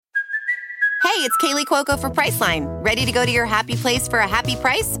Hey, it's Kaylee Cuoco for Priceline. Ready to go to your happy place for a happy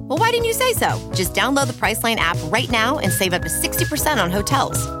price? Well, why didn't you say so? Just download the Priceline app right now and save up to 60% on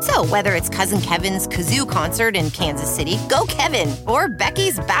hotels. So whether it's Cousin Kevin's Kazoo Concert in Kansas City, go Kevin, or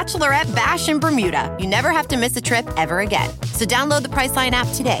Becky's Bachelorette Bash in Bermuda, you never have to miss a trip ever again. So download the Priceline app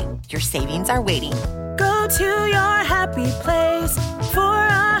today. Your savings are waiting. Go to your happy place for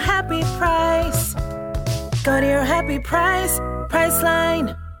a happy price. Go to your happy price,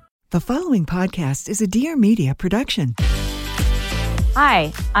 Priceline. The following podcast is a Dear Media production.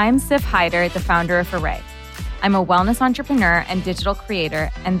 Hi, I'm Sif Hyder, the founder of Lorre. I'm a wellness entrepreneur and digital creator,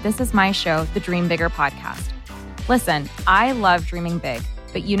 and this is my show, the Dream Bigger podcast. Listen, I love dreaming big,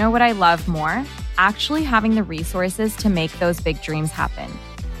 but you know what I love more? Actually having the resources to make those big dreams happen.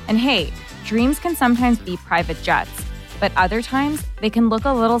 And hey, dreams can sometimes be private jets, but other times they can look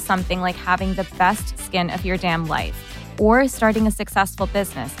a little something like having the best skin of your damn life, or starting a successful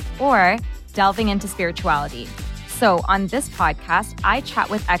business, or delving into spirituality. So on this podcast, I chat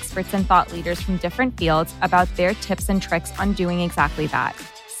with experts and thought leaders from different fields about their tips and tricks on doing exactly that.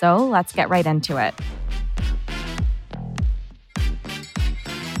 So let's get right into it.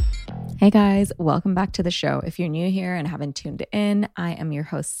 Hey guys, welcome back to the show. If you're new here and haven't tuned in, I am your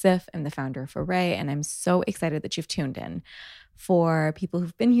host, Sif. I'm the founder of Lorre, and I'm so excited that you've tuned in. For people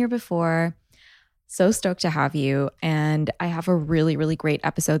who've been here before, so stoked to have you. And I have a really, really great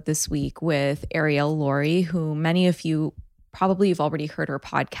episode this week with Arielle Lorre, who many of you probably have already heard her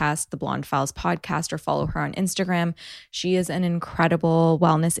podcast, the Blonde Files podcast, or follow her on Instagram. She is an incredible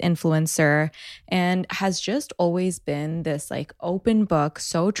wellness influencer and has just always been this like open book,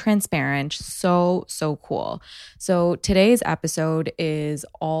 so transparent, so cool. So today's episode is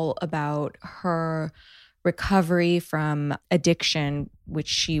all about her recovery from addiction, which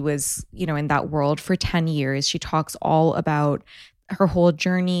she was, in that world for 10 years. She talks all about her whole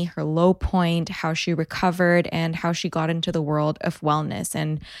journey, her low point, how she recovered, and how she got into the world of wellness.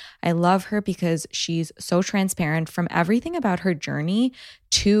 And I love her because she's so transparent from everything about her journey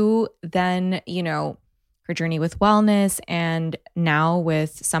to then, her journey with wellness and now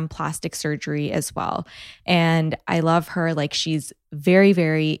with some plastic surgery as well. And I love her. Like, she's very,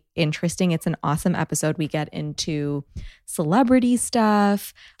 very interesting. It's an awesome episode. We get into celebrity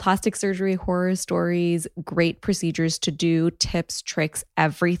stuff, plastic surgery, horror stories, great procedures to do, tips, tricks,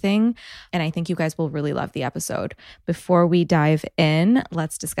 everything. And I think you guys will really love the episode. Before we dive in,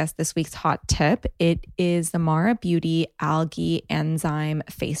 let's discuss this week's hot tip. It is the Mara Beauty Algae Enzyme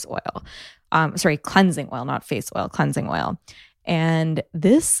Face Oil. Cleansing oil, not face oil, cleansing oil. And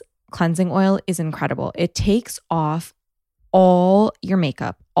this cleansing oil is incredible. It takes off all your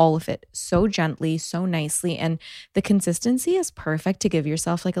makeup, all of it, so gently, so nicely. And the consistency is perfect to give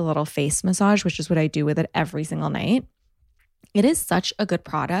yourself like a little face massage, which is what I do with it every single night. It is such a good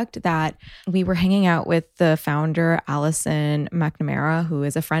product that we were hanging out with the founder, Allison McNamara, who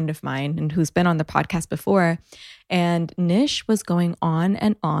is a friend of mine and who's been on the podcast before. And Nish was going on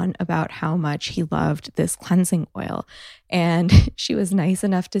and on about how much he loved this cleansing oil. And she was nice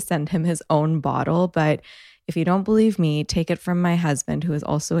enough to send him his own bottle. But if you don't believe me, take it from my husband, who is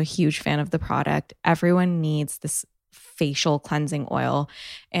also a huge fan of the product. Everyone needs this facial cleansing oil.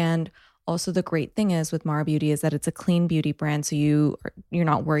 And also, the great thing is with Mara Beauty is that it's a clean beauty brand, so you're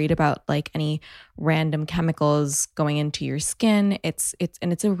not worried about like any random chemicals going into your skin. It's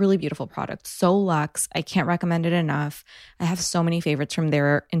a really beautiful product. So luxe. I can't recommend it enough. I have so many favorites from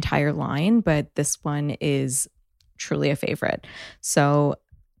their entire line, but this one is truly a favorite. So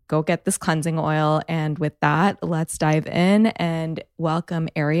go get this cleansing oil. And with that, let's dive in and welcome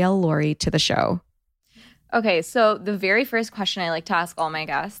Arielle Lorre to the show. Okay, so the very first question I like to ask all my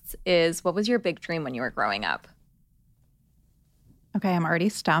guests is, what was your big dream when you were growing up? Okay, I'm already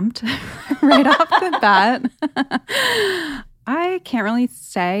stumped right off the bat. I can't really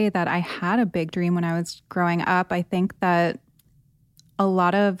say that I had a big dream when I was growing up. I think that a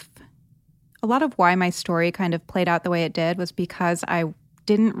lot of why my story kind of played out the way it did was because I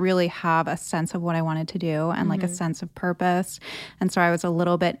didn't really have a sense of what I wanted to do and like a sense of purpose. And so I was a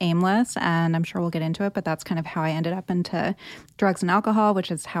little bit aimless, and I'm sure we'll get into it, but that's kind of how I ended up into drugs and alcohol, which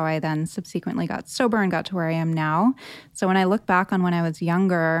is how I then subsequently got sober and got to where I am now. So when I look back on when I was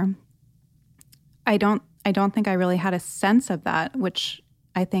younger, I don't think I really had a sense of that, which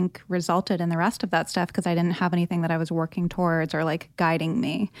I think resulted in the rest of that stuff because I didn't have anything that I was working towards or like guiding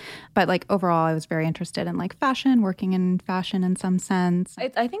me. But like overall, I was very interested in like fashion, working in fashion in some sense.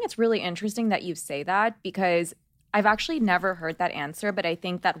 I think it's really interesting that you say that because I've actually never heard that answer, but I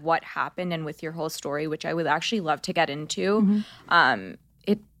think that what happened and with your whole story, which I would actually love to get into, I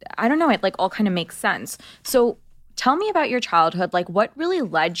don't know, it like all kind of makes sense. So Tell me about your childhood. Like, what really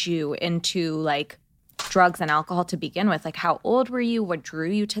led you into like drugs and alcohol to begin with? Like, how old were you? What drew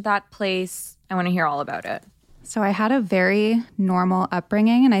you to that place? I want to hear all about it. So I had a very normal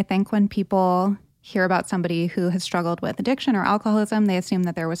upbringing. And I think when people hear about somebody who has struggled with addiction or alcoholism, they assume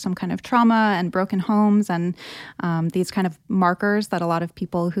that there was some kind of trauma and broken homes and these kind of markers that a lot of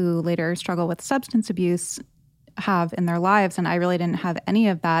people who later struggle with substance abuse have in their lives. And I really didn't have any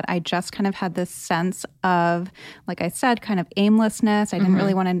of that. I just kind of had this sense of, like I said, kind of aimlessness. I didn't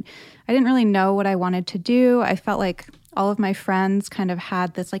really know what I wanted to do. I felt like all of my friends kind of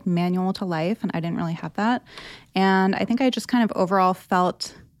had this like manual to life, and I didn't really have that. And I think I just kind of overall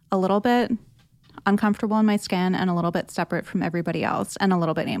felt a little bit uncomfortable in my skin and a little bit separate from everybody else and a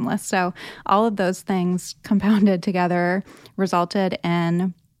little bit aimless. So all of those things compounded together resulted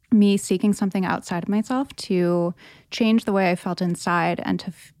in me seeking something outside of myself to change the way I felt inside and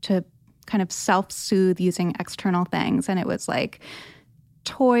to kind of self-soothe using external things. And it was like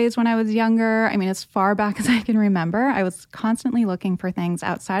toys when I was younger. I mean, as far back as I can remember, I was constantly looking for things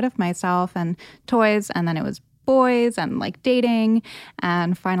outside of myself and toys. And then it was boys and like dating.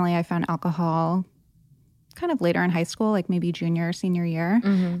 And finally, I found alcohol kind of later in high school, like maybe junior, senior year.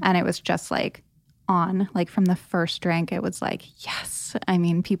 And it was just like on, like from the first drink, it was like, yes. I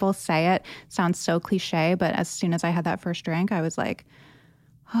mean, people say it sounds so cliche, but as soon as I had that first drink, I was like,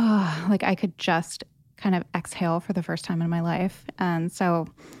 oh, like I could just kind of exhale for the first time in my life. And so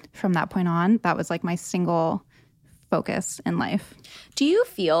from that point on, that was like my single focus in life. Do you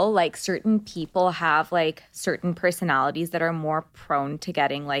feel like certain people have like certain personalities that are more prone to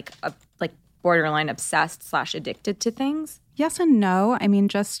getting like borderline obsessed / addicted to things? Yes and no. I mean,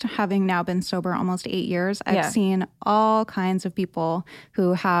 just having now been sober almost 8 years, I've seen all kinds of people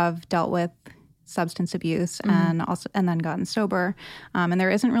who have dealt with substance abuse and then gotten sober. And there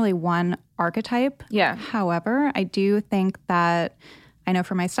isn't really one archetype. Yeah. However, I do think that I know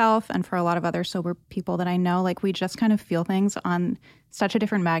for myself and for a lot of other sober people that I know, like we just kind of feel things on such a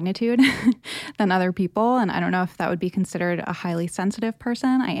different magnitude than other people. And I don't know if that would be considered a highly sensitive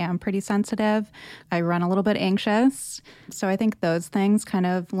person. I am pretty sensitive. I run a little bit anxious. So I think those things kind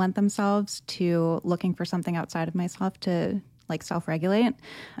of lent themselves to looking for something outside of myself to like self-regulate.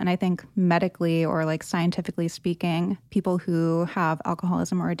 And I think medically or like scientifically speaking, people who have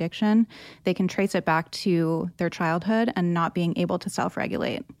alcoholism or addiction, they can trace it back to their childhood and not being able to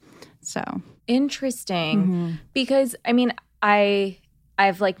self-regulate. So interesting. Because I mean,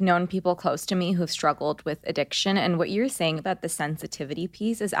 I've like known people close to me who've struggled with addiction, and what you're saying about the sensitivity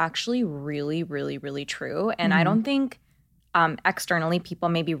piece is actually really, really, really true. And I don't think externally people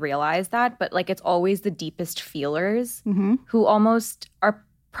maybe realize that, but like it's always the deepest feelers who almost are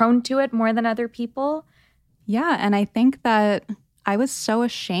prone to it more than other people. Yeah, and I think that I was so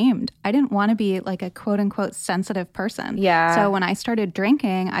ashamed. I didn't want to be like a quote unquote sensitive person. Yeah. So when I started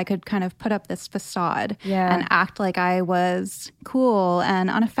drinking, I could kind of put up this facade and act like I was cool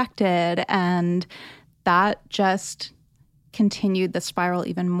and unaffected. And that just continued the spiral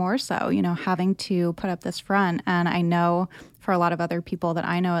even more so, you know, having to put up this front. And I know for a lot of other people that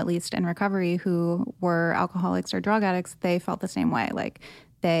I know, at least in recovery, who were alcoholics or drug addicts, they felt the same way. Like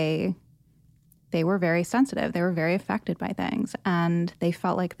they were very sensitive. They were very affected by things, and they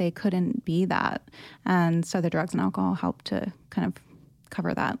felt like they couldn't be that. And so the drugs and alcohol helped to kind of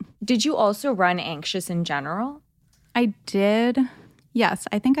cover that. Did you also run anxious in general? I did. Yes,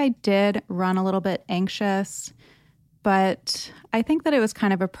 I think I did run a little bit anxious, but I think that it was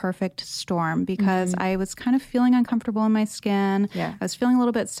kind of a perfect storm because I was kind of feeling uncomfortable in my skin. Yeah. I was feeling a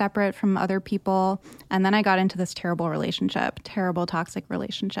little bit separate from other people. And then I got into this terrible toxic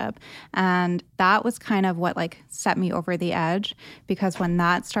relationship. And that was kind of what like set me over the edge, because when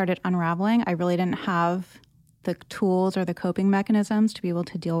that started unraveling, I really didn't have the tools or the coping mechanisms to be able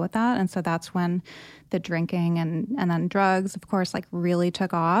to deal with that. And so that's when the drinking and then drugs, of course, like really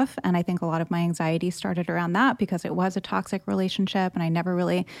took off. And I think a lot of my anxiety started around that because it was a toxic relationship and I never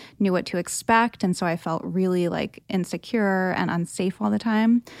really knew what to expect. And so I felt really like insecure and unsafe all the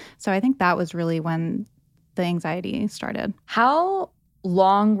time. So I think that was really when the anxiety started. How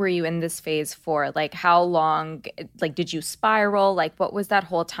long were you in this phase for? Like how long, like did you spiral? Like what was that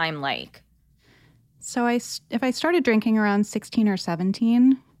whole time like? So if I started drinking around 16 or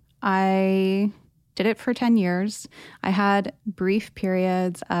 17, I did it for 10 years. I had brief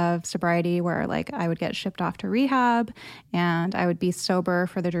periods of sobriety where like I would get shipped off to rehab and I would be sober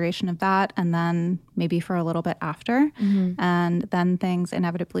for the duration of that and then maybe for a little bit after. And then things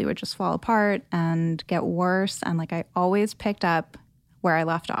inevitably would just fall apart and get worse. And like I always picked up where I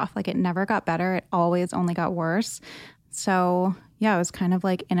left off. Like it never got better. It always only got worse. So yeah, I was kind of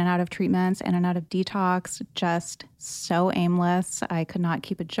like in and out of treatments, in and out of detox, just so aimless. I could not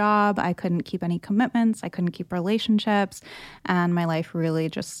keep a job. I couldn't keep any commitments. I couldn't keep relationships. And my life really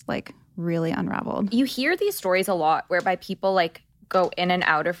just like really unraveled. You hear these stories a lot whereby people like go in and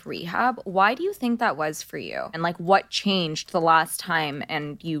out of rehab. Why do you think that was for you? And like what changed the last time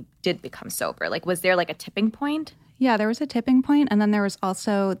and you did become sober? Like was there like a tipping point? Yeah, there was a tipping point, and then there was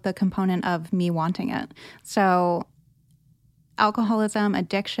also the component of me wanting it. So alcoholism,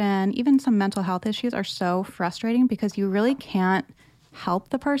 addiction, even some mental health issues are so frustrating because you really can't help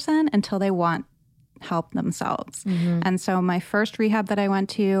the person until they want help themselves. And so my first rehab that I went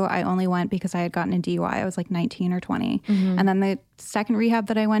to, I only went because I had gotten a DUI. I was like 19 or 20. And then the second rehab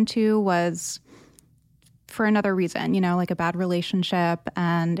that I went to was for another reason, like a bad relationship.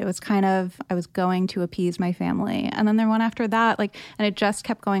 And it was kind of, I was going to appease my family. And then the one after that, and it just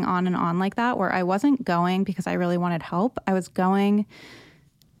kept going on and on like that, where I wasn't going because I really wanted help. I was going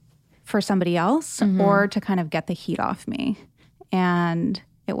for somebody else or to kind of get the heat off me. And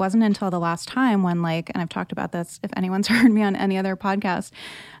it wasn't until the last time when and I've talked about this, if anyone's heard me on any other podcast,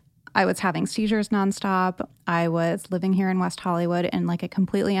 I was having seizures nonstop. I was living here in West Hollywood in a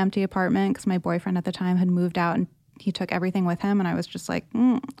completely empty apartment because my boyfriend at the time had moved out and he took everything with him. And I was just like,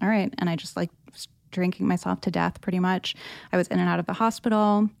 all right. And I just was drinking myself to death pretty much. I was in and out of the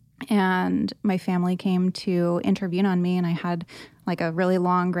hospital and my family came to intervene on me. And I had a really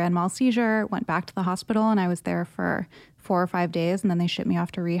long grand mal seizure, went back to the hospital and I was there for 4 or 5 days. And then they shipped me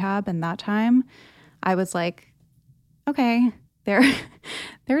off to rehab. And that time I was like, okay,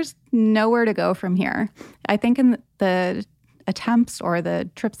 there's nowhere to go from here. I think in the attempts or the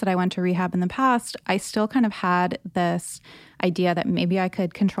trips that I went to rehab in the past, I still kind of had this idea that maybe I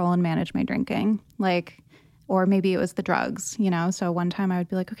could control and manage my drinking, or maybe it was the drugs, So one time I would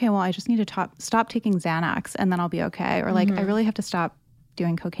be like, okay, well, I just need to stop taking Xanax and then I'll be okay. Or I really have to stop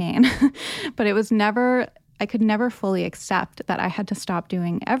doing cocaine. But it was never... I could never fully accept that I had to stop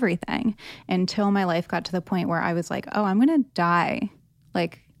doing everything until my life got to the point where I was like, oh, I'm going to die.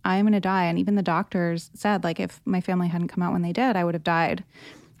 I'm going to die. And even the doctors said, if my family hadn't come out when they did, I would have died.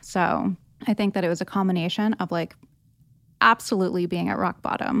 So I think that it was a combination of absolutely being at rock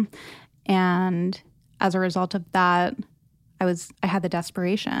bottom. And as a result of that, I had the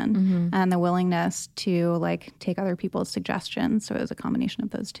desperation and the willingness to take other people's suggestions. So it was a combination of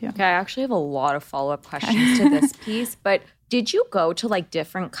those two. Okay, I actually have a lot of follow-up questions to this piece, but did you go to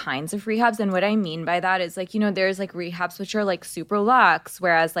different kinds of rehabs? And what I mean by that is there's rehabs which are super luxe,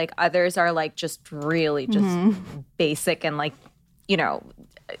 whereas others are just really just basic and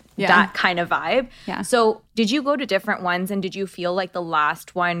that kind of vibe. Yeah. So did you go to different ones and did you feel the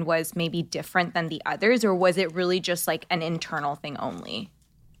last one was maybe different than the others, or was it really just an internal thing only?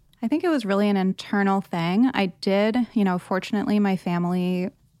 I think it was really an internal thing. I did, fortunately my family,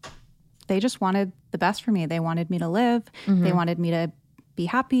 they just wanted the best for me. They wanted me to live. They wanted me to be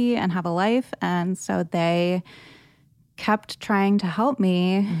happy and have a life. And so they kept trying to help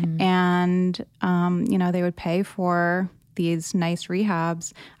me and, they would pay for these nice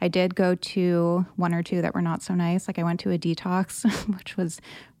rehabs. I did go to 1 or 2 that were not so nice. I went to a detox, which was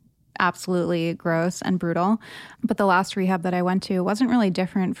absolutely gross and brutal. But the last rehab that I went to wasn't really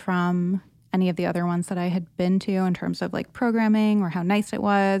different from any of the other ones that I had been to in terms of programming or how nice it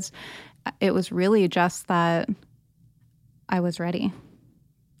was. It was really just that I was ready.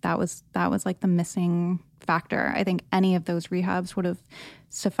 That was the missing factor. I think any of those rehabs would have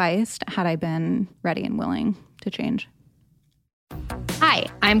sufficed had I been ready and willing to change. Hi,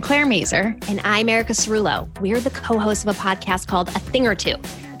 I'm Claire Mazer. And I'm Erica Cerullo. We're the co-hosts of a podcast called A Thing or Two.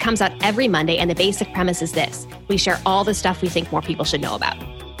 It comes out every Monday, and the basic premise is this. We share all the stuff we think more people should know about.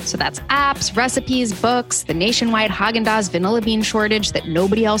 So that's apps, recipes, books, the nationwide Haagen-Dazs vanilla bean shortage that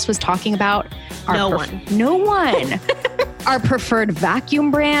nobody else was talking about. No one. Our preferred vacuum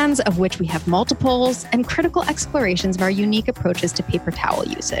brands, of which we have multiples, and critical explorations of our unique approaches to paper towel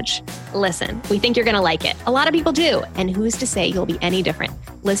usage. Listen, we think you're going to like it. A lot of people do. And who's to say you'll be any different?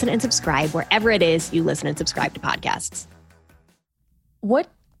 Listen and subscribe wherever it is you listen and subscribe to podcasts.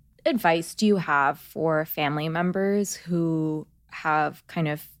 What advice do you have for family members who have kind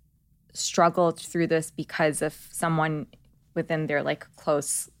of struggled through this because of someone within their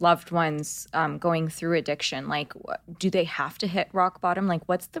close loved ones going through addiction? Do they have to hit rock bottom?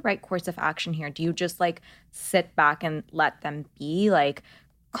 What's the right course of action here? Do you just sit back and let them be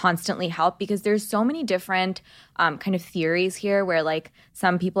constantly help? Because there's so many different kind of theories here where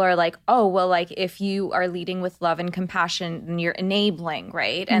some people are oh, well, if you are leading with love and compassion, then you're enabling,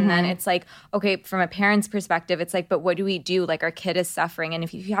 right? And then it's okay, from a parent's perspective, it's but what do we do? Our kid is suffering. And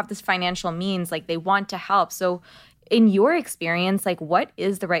if you have this financial means, they want to help. So in your experience, like, what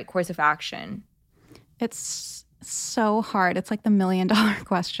is the right course of action? It's so hard. It's like the $1 million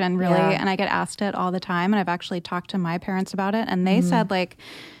question, really. Yeah. And I get asked it all the time. And I've actually talked to my parents about it. And they said, like,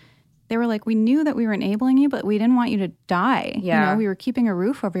 they were like, we knew that we were enabling you, but we didn't want you to die. Yeah. You know, we were keeping a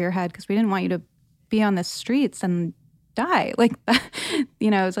roof over your head because we didn't want you to be on the streets and die. Like,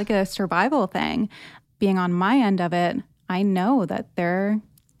 you know, it's like a survival thing. Being on my end of it, I know that there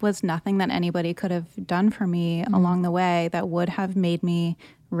was nothing that anybody could have done for me along the way that would have made me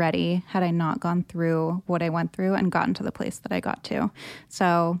ready had I not gone through what I went through and gotten to the place that I got to.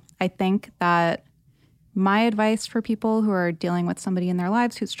 So I think that my advice for people who are dealing with somebody in their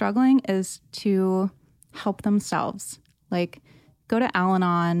lives who's struggling is to help themselves. Like, go to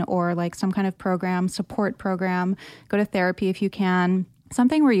Al-Anon or like some kind of program, support program, go to therapy if you can,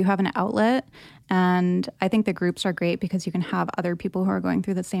 something where you have an outlet. And I think the groups are great because you can have other people who are going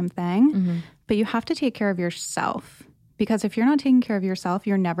through the same thing. But you have to take care of yourself, because if you're not taking care of yourself,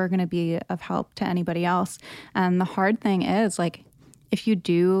 you're never going to be of help to anybody else. And the hard thing is, like, if you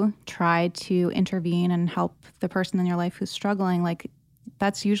do try to intervene and help the person in your life who's struggling, like,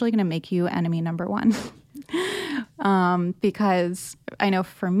 that's usually going to make you enemy number one. Because I know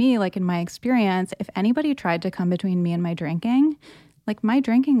for me, like in my experience, if anybody tried to come between me and my drinking, like, my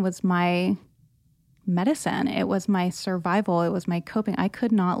drinking was my medicine. It was my survival. It was my coping. I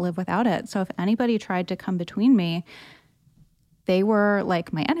could not live without it. So if anybody tried to come between me, they were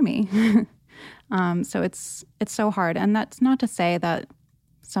like my enemy. So it's so hard. And that's not to say that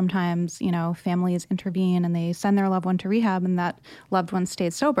sometimes, you know, families intervene and they send their loved one to rehab and that loved one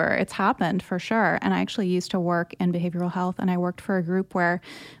stayed sober. It's happened for sure. And I actually used to work in behavioral health, and I worked for a group where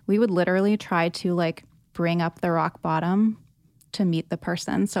we would literally try to like bring up the rock bottom to meet the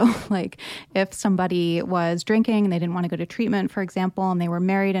person. So like if somebody was drinking and they didn't want to go to treatment, for example, and they were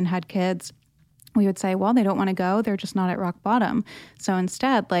married and had kids, we would say, well, they don't want to go. They're just not at rock bottom. So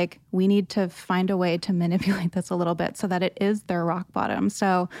instead, like, we need to find a way to manipulate this a little bit so that it is their rock bottom.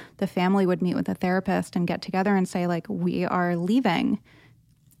 So the family would meet with a therapist and get together and say, like, we are leaving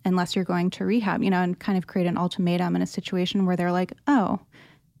unless you're going to rehab, you know, and kind of create an ultimatum in a situation where they're like, oh,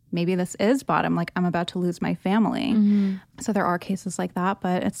 maybe this is bottom. Like, I'm about to lose my family. So there are cases like that,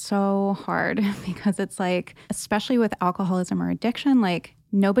 but it's so hard because it's like, especially with alcoholism or addiction, like,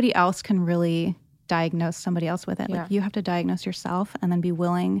 nobody else can really diagnose somebody else with it. Yeah. Like, you have to diagnose yourself and then be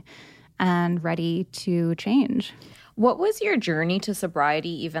willing and ready to change. What was your journey to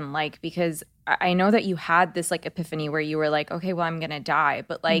sobriety even like? Because I know that you had this like epiphany where you were like, okay, well, I'm going to die.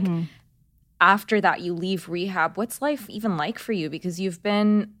 But like after that, you leave rehab. What's life even like for you? Because you've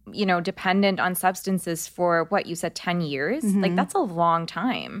been, you know, dependent on substances for what you said, 10 years. Like, that's a long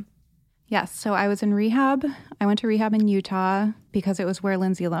time. Yes. So I was in rehab. I went to rehab in Utah because it was where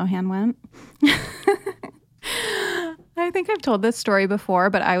Lindsay Lohan went. I think I've told this story before,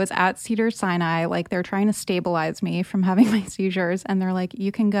 but I was at Cedars-Sinai. Like, they're trying to stabilize me from having my seizures. And they're like,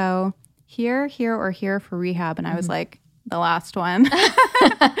 you can go here, here, or here for rehab. And I was like, the last one.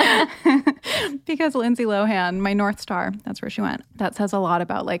 Because Lindsay Lohan, my North Star, that's where she went. That says a lot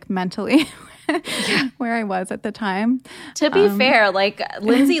about, like, mentally where I was at the time. To be fair, like,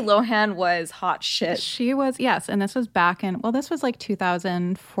 Lindsay Lohan was hot shit. She was, yes. And this was back in, well, this was like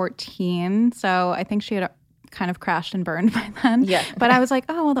 2014. So I think she had kind of crashed and burned by then. Yeah. But I was like,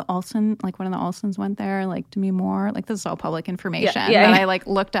 oh, well, the Olsen, like, one of the Olsens went there, like, Demi Moore. Like, this is all public information that I, like,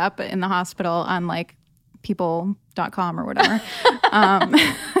 looked up in the hospital on, like, people.com or whatever.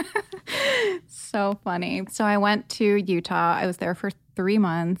 So funny. So I went to Utah. I was there for 3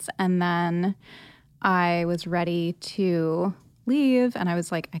 months, and then I was ready to leave. And I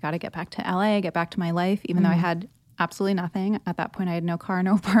was like, I got to get back to LA, get back to my life, even though I had absolutely nothing. At that point, I had no car,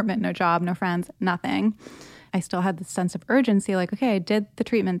 no apartment, no job, no friends, nothing. I still had this sense of urgency, like, okay, I did the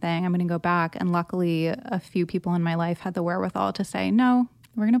treatment thing. I'm going to go back. And luckily, a few people in my life had the wherewithal to say, no,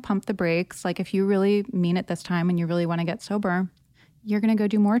 we're going to pump the brakes. Like, if you really mean it this time and you really want to get sober, you're going to go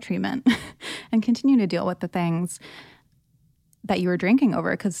do more treatment and continue to deal with the things that you were drinking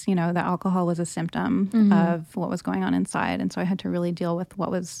over, because, you know, the alcohol was a symptom of what was going on inside. And so I had to really deal with what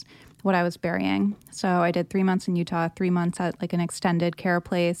I was burying. So I did 3 months in Utah, 3 months at like an extended care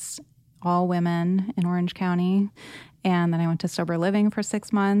place, all women in Orange County. And then I went to sober living for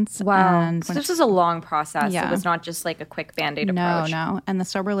 6 months. Wow. And so this was a long process. Yeah. It was not just like a quick Band-Aid approach. No. And the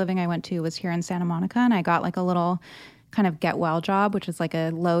sober living I went to was here in Santa Monica. And I got like a little kind of get well job, which is like a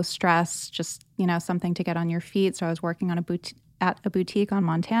low stress, just, you know, something to get on your feet. So I was working on at a boutique on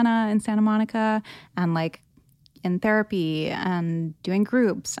Montana in Santa Monica, and like in therapy and doing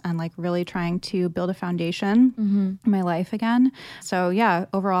groups and like really trying to build a foundation in my life again. So yeah,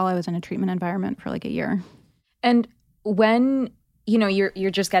 overall I was in a treatment environment for like a year. And when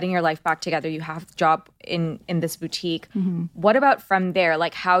you're just getting your life back together, you have the job in this boutique. What about from there?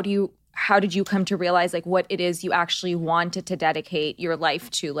 Like, how did you come to realize like what it is you actually wanted to dedicate your life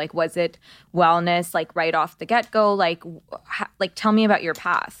to? Like, was it wellness, like right off the get-go? Like tell me about your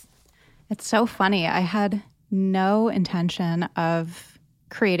path. It's so funny. I had no intention of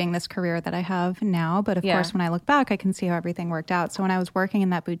creating this career that I have now. But of course, when I look back, I can see how everything worked out. So when I was working in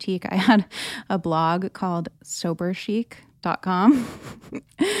that boutique, I had a blog called soberchic.com.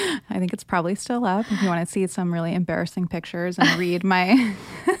 I think it's probably still up if you want to see some really embarrassing pictures and read my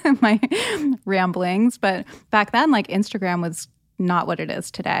my ramblings. But back then, like, Instagram was not what it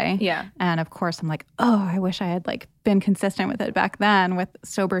is today. Yeah. And of course, I'm like, oh, I wish I had like been consistent with it back then with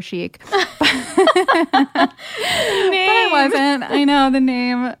Sober Chic. But I wasn't. I know the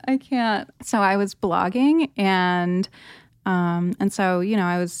name. I can't. So I was blogging and so,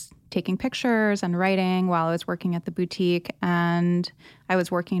 I was taking pictures and writing while I was working at the boutique. And I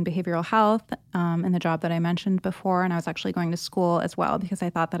was working in behavioral health in the job that I mentioned before. And I was actually going to school as well because I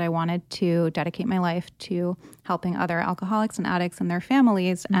thought that I wanted to dedicate my life to helping other alcoholics and addicts and their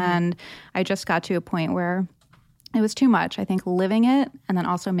families. And I just got to a point where it was too much. I think living it and then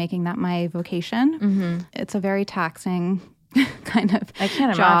also making that my vocation. It's a very taxing kind of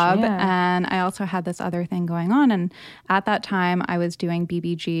job. And I also had this other thing going on. And at that time, I was doing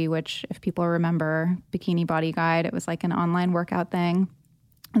BBG, which, if people remember, Bikini Body Guide, it was like an online workout thing.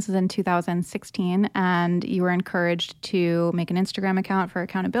 This is in 2016, and you were encouraged to make an Instagram account for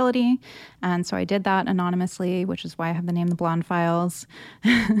accountability. And so I did that anonymously, which is why I have the name The Blonde Files.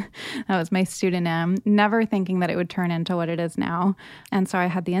 That was my pseudonym, never thinking that it would turn into what it is now. And so I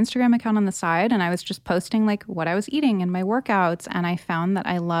had the Instagram account on the side, and I was just posting like what I was eating and my workouts. And I found that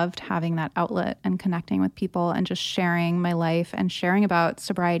I loved having that outlet and connecting with people and just sharing my life and sharing about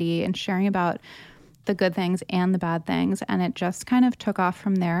sobriety and sharing about the good things and the bad things. And it just kind of took off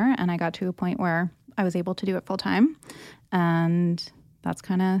from there. And I got to a point where I was able to do it full time. And that's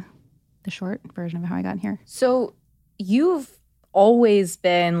kind of the short version of how I got here. So you've always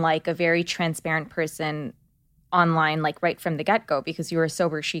been like a very transparent person online, like right from the get-go, because you were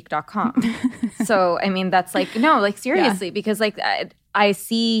soberchic.com. So, I mean, that's like, no, like seriously, because like I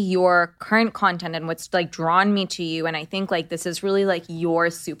see your current content and what's like drawn me to you. And I think like this is really like your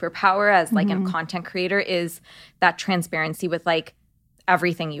superpower as like a content creator is that transparency with like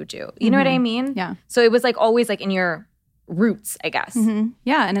everything you do. You know what I mean? Yeah. So it was like always like in your roots, I guess.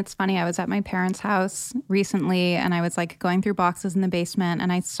 Yeah. And it's funny. I was at my parents' house recently and I was like going through boxes in the basement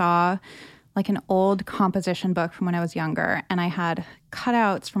and I saw like an old composition book from when I was younger. And I had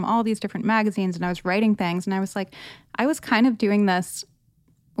cutouts from all these different magazines and I was writing things. And I was like, I was kind of doing this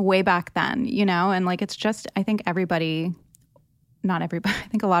way back then, And like, it's just, I think not everybody, I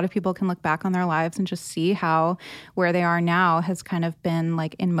think a lot of people can look back on their lives and just see how where they are now has kind of been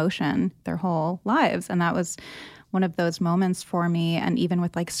like in motion their whole lives. And that was one of those moments for me. And even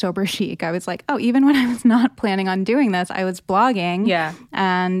with like Sober Chic, I was like, oh, even when I was not planning on doing this, I was blogging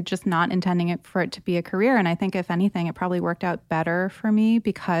and just not intending for it to be a career. And I think if anything, it probably worked out better for me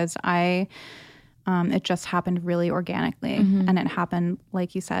because it just happened really organically. And it happened,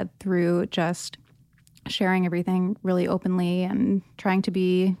 like you said, through just sharing everything really openly and trying to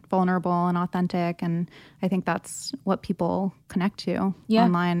be vulnerable and authentic. And I think that's what people connect to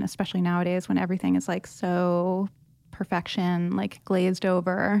online, especially nowadays when everything is like so perfection, like glazed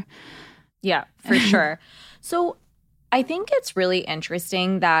over. Yeah, for sure. So I think it's really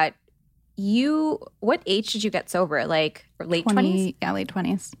interesting that what age did you get sober? Like late 20s? Yeah, late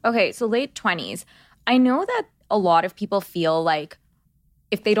 20s. Okay, so late 20s. I know that a lot of people feel like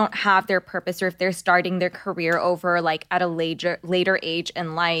if they don't have their purpose or if they're starting their career over like at a later age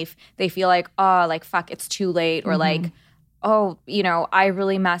in life, they feel like, oh, like, fuck, it's too late. Or like, oh, I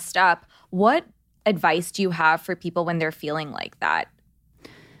really messed up. What advice do you have for people when they're feeling like that?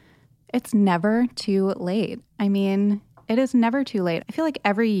 It's never too late. I mean, it is never too late. I feel like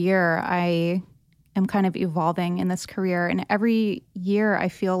every year I am kind of evolving in this career. And every year I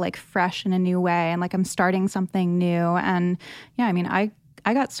feel like fresh in a new way and like I'm starting something new. And yeah, I mean, I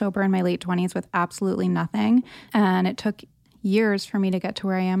got sober in my late 20s with absolutely nothing. And it took years for me to get to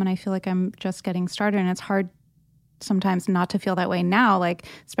where I am. And I feel like I'm just getting started. And it's hard sometimes not to feel that way now, like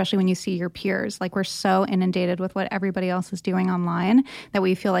especially when you see your peers. Like we're so inundated with what everybody else is doing online that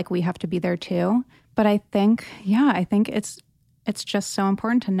we feel like we have to be there too. But I think it's just so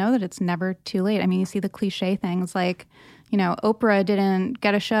important to know that it's never too late. I mean, you see the cliche things like, Oprah didn't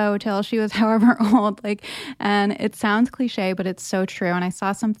get a show till she was however old. Like, and it sounds cliche, but it's so true. And I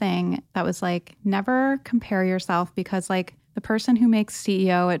saw something that was like, never compare yourself because like the person who makes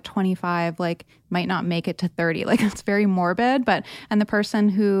CEO at 25, like, might not make it to 30. Like, it's very morbid, and the person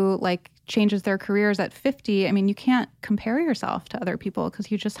who, like, changes their careers at 50, I mean, you can't compare yourself to other people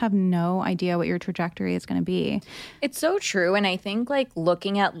because you just have no idea what your trajectory is going to be. It's so true. And I think, like,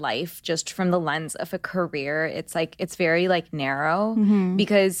 looking at life just from the lens of a career, it's like, it's very, like, narrow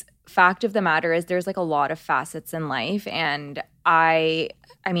because fact of the matter is there's, like, a lot of facets in life. And I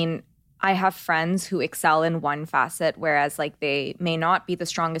mean, I have friends who excel in one facet, whereas, like, they may not be the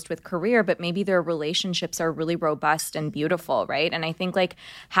strongest with career, but maybe their relationships are really robust and beautiful, right? And I think, like,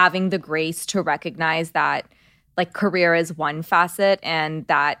 having the grace to recognize that, like, career is one facet and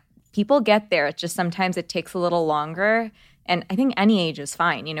that people get there. It's just sometimes it takes a little longer. And I think any age is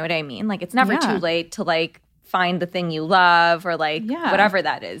fine. You know what I mean? Like, it's never too late to, like, find the thing you love or, like, whatever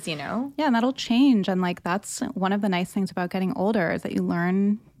that is, you know? Yeah, and that'll change. And, like, that's one of the nice things about getting older is that you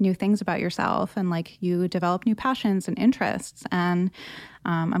learn new things about yourself and, like, you develop new passions and interests. And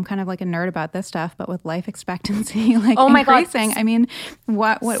I'm kind of like a nerd about this stuff, but with life expectancy, like, increasing, I mean,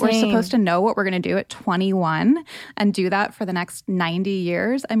 what we're supposed to know what we're going to do at 21 and do that for the next 90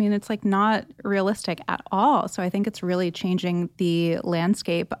 years. I mean, it's, like, not realistic at all. So I think it's really changing the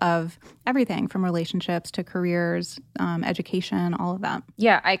landscape of everything from relationships to careers, education, all of that.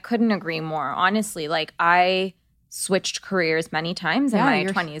 Yeah, I couldn't agree more. Honestly, like, I switched careers many times in my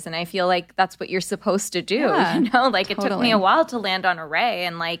 20s, and I feel like that's what you're supposed to do. You know, like, it took me a while to land on Array,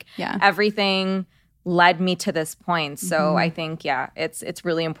 and, like, everything led me to this point. So I think, it's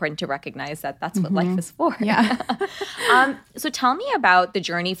really important to recognize that that's what life is for. So tell me about the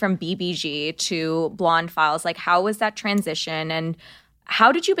journey from BBG to Blonde Files. Like, how was that transition, and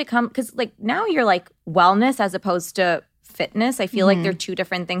how did you become, because, like, now you're, like, wellness as opposed to fitness. I feel like they're two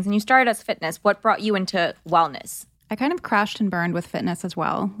different things. And you started as fitness. What brought you into wellness? I kind of crashed and burned with fitness as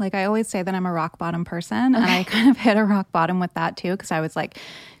well. Like, I always say that I'm a rock bottom person. And I kind of hit a rock bottom with that too, because I was like,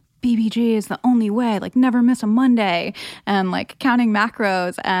 BBG is the only way, like, never miss a Monday, and, like, counting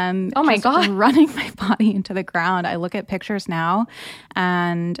macros and oh my God, running my body into the ground. I look at pictures now,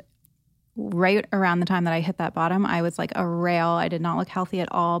 and right around the time that I hit that bottom, I was like a rail. I did not look healthy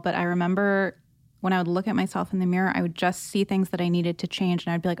at all. But I remember when I would look at myself in the mirror, I would just see things that I needed to change.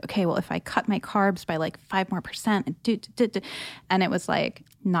 And I'd be like, okay, well, if I cut my carbs by, like, 5% more, and it was, like,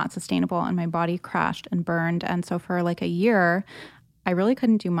 not sustainable, and my body crashed and burned. And so for, like, a year, I really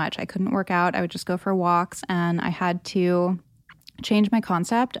couldn't do much. I couldn't work out. I would just go for walks, and I had to change my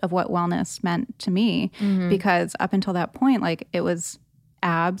concept of what wellness meant to me, because up until that point, like, it was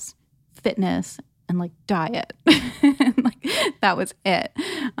abs, fitness, and, like, diet. Like, that was it.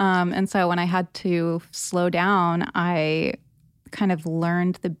 And so when I had to slow down, I kind of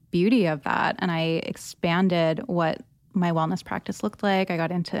learned the beauty of that, and I expanded what my wellness practice looked like. I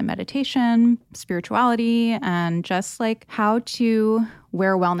got into meditation, spirituality, and just, like, how to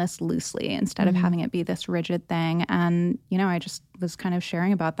wear wellness loosely instead of having it be this rigid thing. And, you know, I just was kind of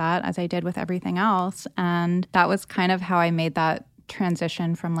sharing about that as I did with everything else. And that was kind of how I made that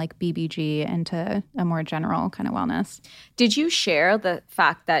transition from, like, BBG into a more general kind of wellness. Did you share the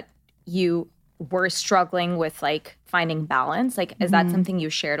fact that you were struggling with, like, finding balance? Like, is that something you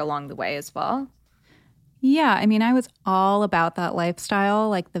shared along the way as well? Yeah. I mean, I was all about that lifestyle,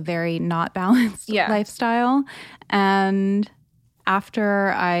 like, the very not balanced lifestyle. And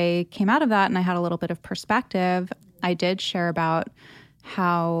after I came out of that and I had a little bit of perspective, I did share about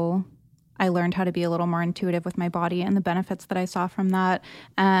how I learned how to be a little more intuitive with my body and the benefits that I saw from that.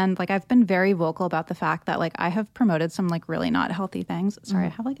 And, like, I've been very vocal about the fact that, like, I have promoted some, like, really not healthy things. Sorry, I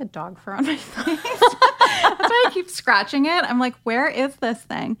have, like, a dog fur on my face. That's why I keep scratching it. I'm like, where is this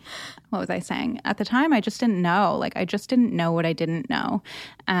thing? What was I saying? At the time, I just didn't know. Like, I just didn't know what I didn't know.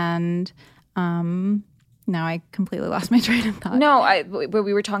 And now I completely lost my train of thought. No,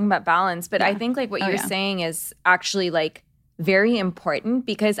 we were talking about balance. But I think, like, what you're saying is actually, like, very important,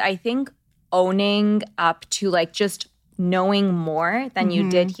 because I think owning up to, like, just knowing more than you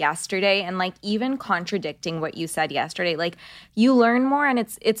did yesterday, and, like, even contradicting what you said yesterday, like, you learn more, and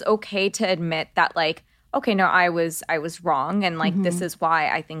it's okay to admit that, like, okay, no, I was wrong, and, like, this is why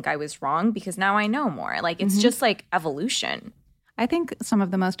I think I was wrong, because now I know more. Like, it's just, like, evolution. I think some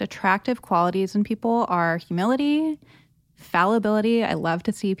of the most attractive qualities in people are humility, fallibility. I love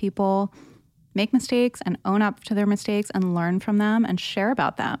to see people make mistakes and own up to their mistakes and learn from them and share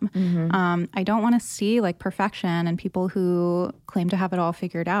about them. I don't want to see, like, perfection and people who claim to have it all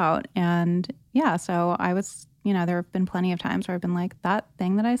figured out. And yeah, so I was, you know, there have been plenty of times where I've been like, that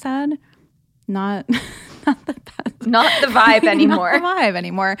thing that I said, not the best. Not the vibe anymore. Not the vibe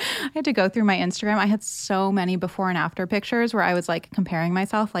anymore. I had to go through my Instagram. I had so many before and after pictures where I was like comparing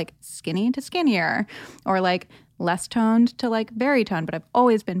myself like skinny to skinnier or like less toned to like very toned, but I've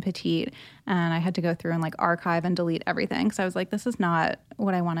always been petite. And I had to go through and like archive and delete everything. So I was like, this is not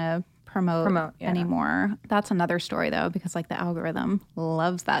what I want to promote anymore. That's another story though, because like the algorithm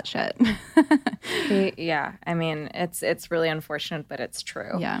loves that shit. Yeah. I mean, it's really unfortunate, but it's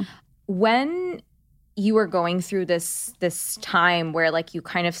true. Yeah. When you were going through this time where like you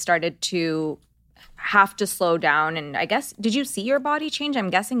kind of started to have to slow down, and I guess, did you see your body change? I'm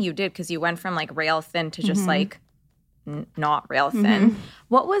guessing you did, because you went from like rail thin to just like not rail thin.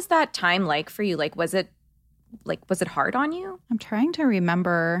 What was that time like for you? Was it hard on you? I'm trying to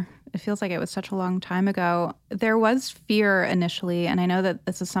remember. It feels like it was such a long time ago. There was fear initially, and I know that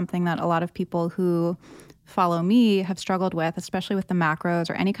this is something that a lot of people who follow me have struggled with, especially with the macros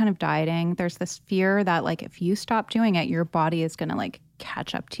or any kind of dieting. There's this fear that like if you stop doing it, your body is going to like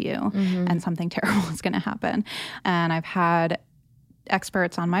catch up to you and something terrible is going to happen. And I've had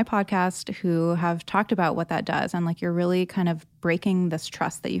experts on my podcast who have talked about what that does. And like you're really kind of breaking this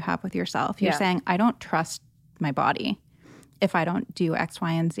trust that you have with yourself. You're saying, I don't trust my body if I don't do X,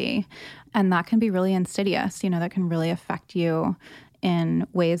 Y, and Z. And that can be really insidious. You know, that can really affect you in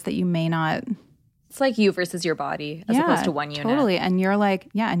ways that you may not. It's like you versus your body as opposed to one unit. Totally. And you're like,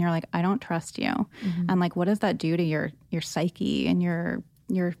 I don't trust you. And like, what does that do to your psyche and your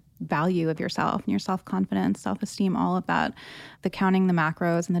value of yourself and your self-confidence, self-esteem, all of that? The counting the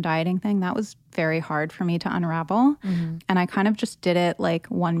macros and the dieting thing, that was very hard for me to unravel. And I kind of just did it like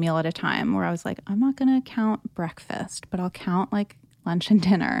one meal at a time, where I was like, I'm not going to count breakfast, but I'll count like lunch and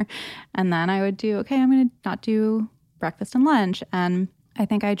dinner. And then I would do, okay, I'm going to not do breakfast and lunch. And I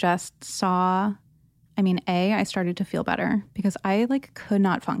think I just saw, I started to feel better because I like could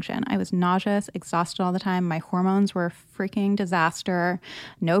not function. I was nauseous, exhausted all the time. My hormones were freaking disaster.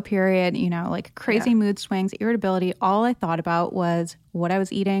 No period, like crazy mood swings, irritability. All I thought about was what I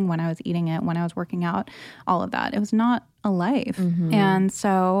was eating, when I was eating it, when I was working out, all of that. It was not a life. And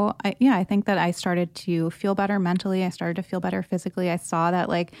so I think that I started to feel better mentally. I started to feel better physically. I saw that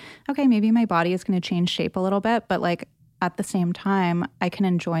like, okay, maybe my body is going to change shape a little bit, but like at the same time, I can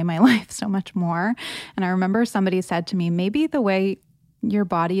enjoy my life so much more. And I remember somebody said to me, maybe the way your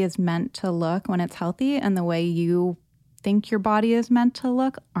body is meant to look when it's healthy and the way you think your body is meant to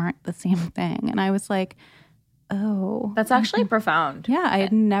look aren't the same thing. And I was like, oh. That's actually profound. Yeah, I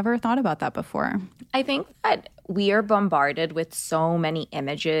had never thought about that before. I think that we are bombarded with so many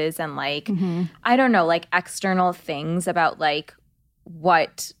images and like, I don't know, like external things about like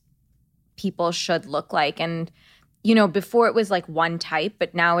what people should look like. And before it was like one type,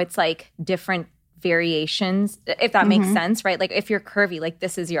 but now it's like different variations, if that makes sense, right? Like if you're curvy, like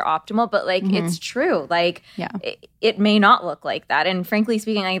this is your optimal, but like it's true. Like it may not look like that. And frankly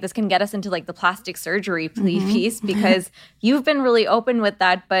speaking, like this can get us into like the plastic surgery piece because you've been really open with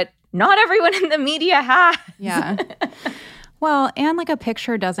that, but not everyone in the media has. Yeah. Well, and like a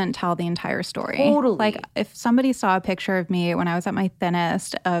picture doesn't tell the entire story. Totally. Like if somebody saw a picture of me when I was at my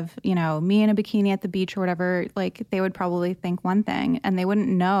thinnest of, me in a bikini at the beach or whatever, like they would probably think one thing and they wouldn't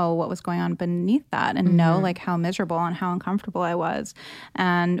know what was going on beneath that and know like how miserable and how uncomfortable I was.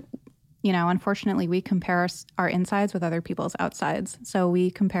 And, unfortunately we compare our insides with other people's outsides. So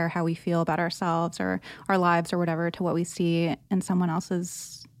we compare how we feel about ourselves or our lives or whatever to what we see in someone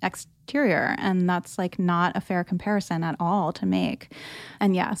else's exterior. And that's like not a fair comparison at all to make.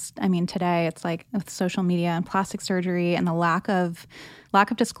 And yes, today it's like with social media and plastic surgery and the lack of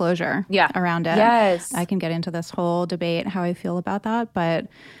disclosure around it. Yes. I can get into this whole debate how I feel about that, but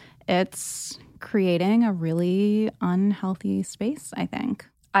it's creating a really unhealthy space, I think.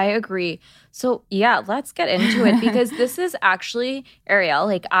 I agree. So yeah, let's get into it because this is actually, Arielle,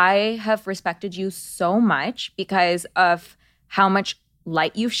 like I have respected you so much because of how much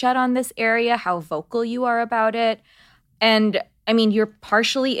light you've shed on this area, how vocal you are about it. And you're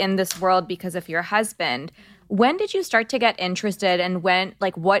partially in this world because of your husband. When did you start to get interested and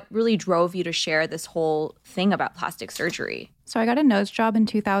what really drove you to share this whole thing about plastic surgery? So I got a nose job in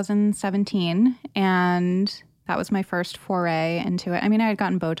 2017 and that was my first foray into it. I had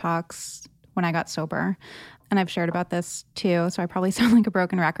gotten Botox when I got sober and I've shared about this too. So I probably sound like a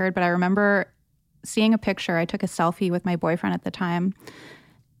broken record, but I remember seeing a picture. I took a selfie with my boyfriend at the time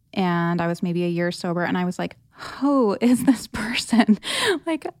and I was maybe a year sober and I was like, who is this person?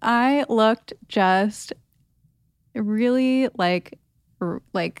 Like I looked just really like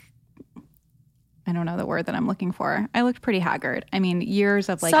I don't know the word that I'm looking for. I looked pretty haggard. Years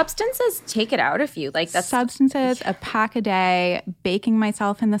of like substances take it out of you. Like that's substances, a pack a day, baking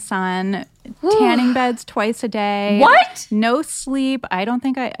myself in the sun, tanning beds twice a day. What? No sleep. I don't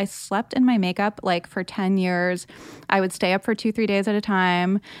think I slept in my makeup like for 10 years. I would stay up for 2-3 days at a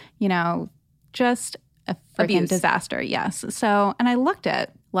time. Just a freaking disaster. Yes. So, and I looked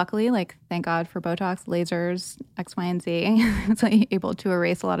at, luckily, like, thank God for Botox, lasers, X, Y, and Z. It's like able to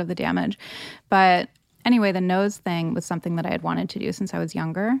erase a lot of the damage. But anyway, the nose thing was something that I had wanted to do since I was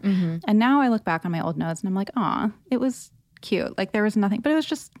younger. Mm-hmm. And now I look back on my old nose and I'm like, aw, it was cute. Like, there was nothing, but it was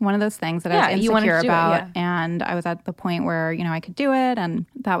just one of those things that I was insecure about. And I was at the point where, I could do it. And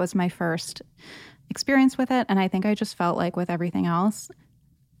that was my first experience with it. And I think I just felt like with everything else,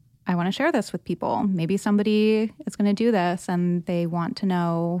 I want to share this with people. Maybe somebody is going to do this and they want to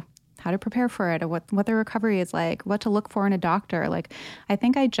know how to prepare for it, or what their recovery is like, what to look for in a doctor. Like, I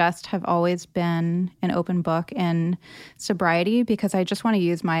think I just have always been an open book in sobriety because I just want to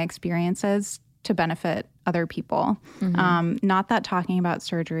use my experiences to benefit other people. Mm-hmm. Not that talking about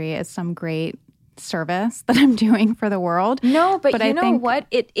surgery is some great service that I'm doing for the world. No, but you know what?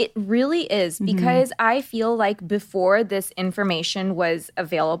 It really is, because I feel like before this information was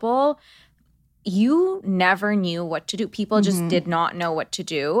available, you never knew what to do. People just did not know what to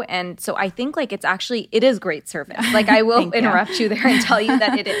do. And so I think like it is great service. Like, I will interrupt you there and tell you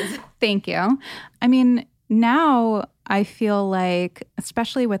that it is. Thank you. I mean, now I feel like,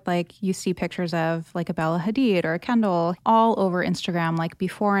 especially with like, you see pictures of like a Bella Hadid or a Kendall all over Instagram, like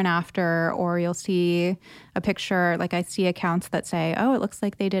before and after, or you'll see a picture, like I see accounts that say, oh, it looks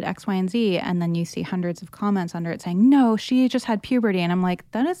like they did X, Y, and Z. And then you see hundreds of comments under it saying, no, she just had puberty. And I'm like,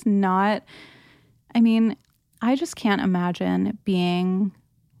 that is not, I mean, I just can't imagine being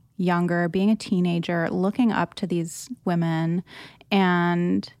younger, being a teenager, looking up to these women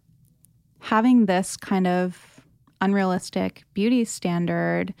and having this kind of unrealistic beauty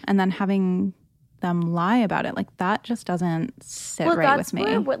standard and then having them lie about it. Like, that just doesn't sit right with me.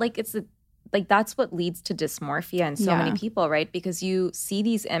 That's what leads to dysmorphia in so many people, right? Because you see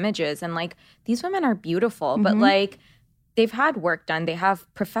these images and like, these women are beautiful, but like, they've had work done, they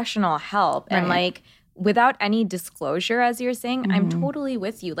have professional help, and like, without any disclosure, as you're saying, I'm totally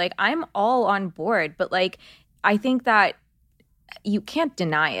with you. Like, I'm all on board, but like, I think that you can't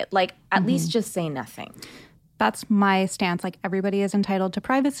deny it. Like, at least just say nothing. That's my stance. Like, everybody is entitled to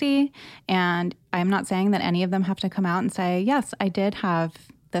privacy. And I'm not saying that any of them have to come out and say, yes, I did have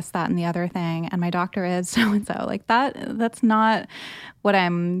this, that, and the other thing, and my doctor is so-and-so. Like, that's not what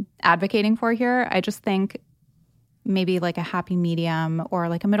I'm advocating for here. I just think maybe like a happy medium or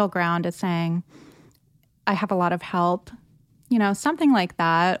like a middle ground is saying, I have a lot of help, something like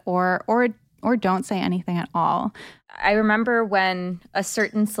that, or don't say anything at all. I remember when a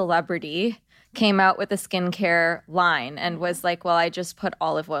certain celebrity came out with a skincare line and was like, well, I just put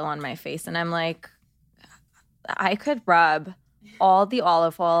olive oil on my face. And I'm like, I could rub all the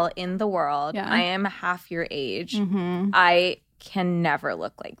olive oil in the world. Yeah. I am half your age. I can never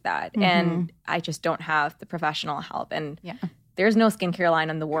look like that. And I just don't have the professional help. And there's no skincare line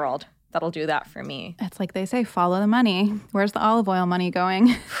in the world that'll do that for me. It's like they say, follow the money. Where's the olive oil money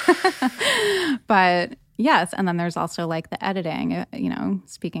going? But yes, and then there's also like the editing,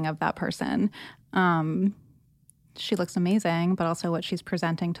 speaking of that person. She looks amazing, but also what she's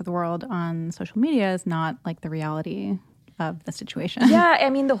presenting to the world on social media is not like the reality of the situation. Yeah, I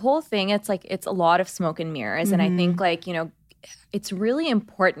mean, the whole thing, it's like, it's a lot of smoke and mirrors. And I think like, it's really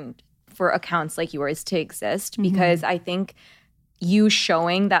important for accounts like yours to exist, because I think you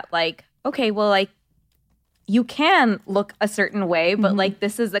showing that like, okay, well, like, you can look a certain way, but like,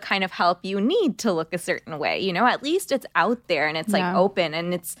 this is the kind of help you need to look a certain way. At least it's out there and it's like open,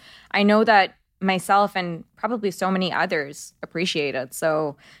 and I know that myself and probably so many others appreciate it.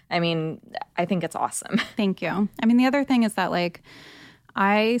 So, I mean, I think it's awesome. Thank you. I mean, the other thing is that like,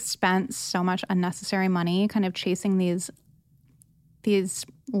 I spent so much unnecessary money kind of chasing these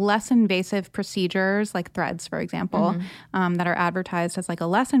less invasive procedures, like threads, for example, that are advertised as like a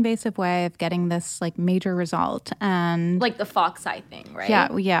less invasive way of getting this like major result. And like the fox eye thing, right?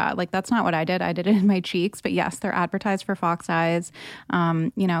 Yeah. Like, that's not what I did. I did it in my cheeks. But yes, they're advertised for fox eyes.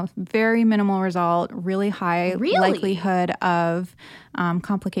 Very minimal result, really high likelihood of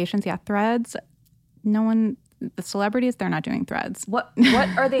complications. Yeah, threads. The celebrities, they're not doing threads. What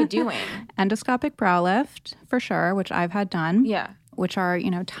are they doing? Endoscopic brow lift, for sure, which I've had done. Yeah. Which are,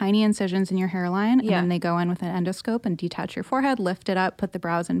 tiny incisions in your hairline. And then they go in with an endoscope and detach your forehead, lift it up, put the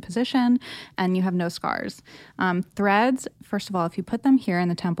brows in position, and you have no scars. Threads, first of all, if you put them here in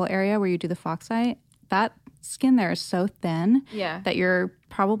the temple area where you do the fox eye, that skin there is so thin that you're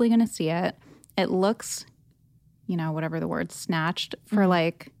probably going to see it. It looks, whatever the word, snatched for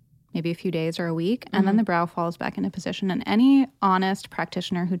like maybe a few days or a week, and then the brow falls back into position. And any honest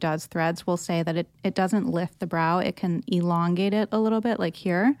practitioner who does threads will say that it doesn't lift the brow. It can elongate it a little bit, like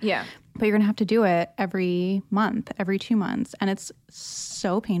here. Yeah. But you're going to have to do it every month, every 2 months. And it's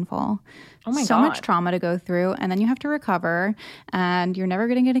so painful. Oh my so God. much trauma to go through. And then you have to recover. And you're never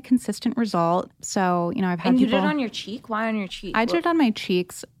going to get a consistent result. So, I've had And you people... did it on your cheek? Why on your cheek? I did it on my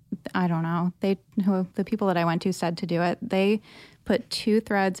cheeks. I don't know. The people that I went to said to do it. They put 2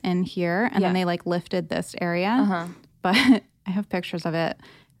 threads in here, and then they like lifted this area. But I have pictures of it.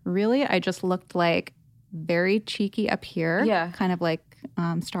 Really, I just looked like very cheeky up here. Yeah. Kind of like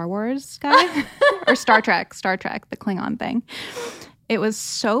Star Wars guy or Star Trek, the Klingon thing. It was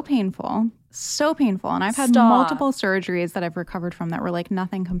so painful. So painful. And I've had multiple surgeries that I've recovered from that were like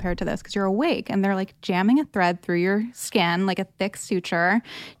nothing compared to this because you're awake and they're like jamming a thread through your skin, like a thick suture,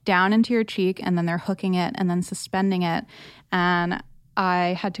 down into your cheek, and then they're hooking it and then suspending it. And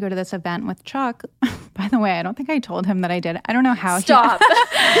I had to go to this event with Chuck. By the way, I don't think I told him that I did. I don't know how. Stop.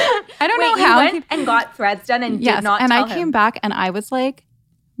 I don't know how. You went and got threads done and yes, did not and tell I came back and I was like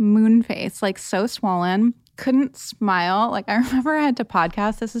moon face, like so swollen, couldn't smile. Like I remember I had to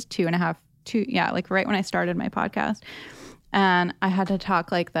podcast. This is like right when I started my podcast. And I had to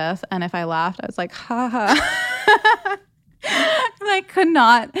talk like this. And if I laughed, I was like, ha ha. And I could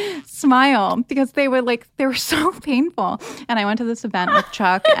not smile because they were so painful. And I went to this event with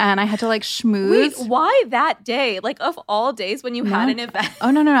Chuck and I had to like schmooze. Wait, why that day? Like of all days when you had an event? Oh,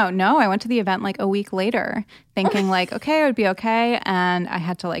 no. I went to the event like a week later thinking like, okay, it would be okay. And I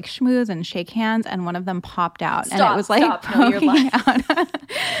had to like schmooze and shake hands and one of them popped out. And it was like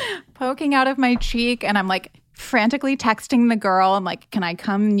poking out of my cheek. And I'm like frantically texting the girl. I'm like, can I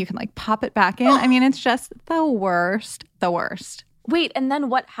come and you can like pop it back in? I mean, it's just the worst. Wait, and then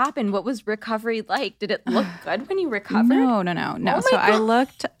what happened? What was recovery like? Did it look good when you recovered? No. Oh So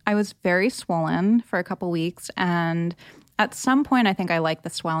I was very swollen for a couple weeks. And at some point, I think I liked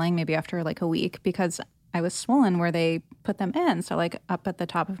the swelling maybe after like a week because I was swollen where they put them in. So like up at the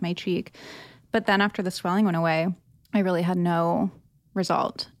top of my cheek. But then after the swelling went away, I really had no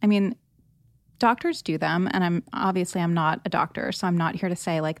result. I mean, doctors do them. And I'm not a doctor. So I'm not here to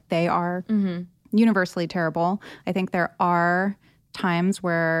say like they are universally terrible. I think there are times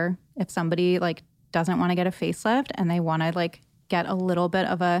where if somebody like doesn't want to get a facelift and they want to like get a little bit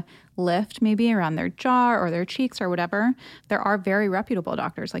of a lift maybe around their jaw or their cheeks or whatever, there are very reputable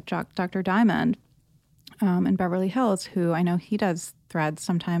doctors like Dr. Diamond in Beverly Hills, who I know he does threads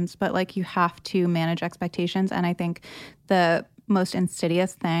sometimes, but like you have to manage expectations. And I think the most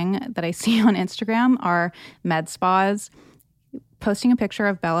insidious thing that I see on Instagram are med spas posting a picture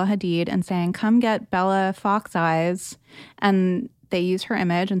of Bella Hadid and saying, come get Bella Fox Eyes. And they use her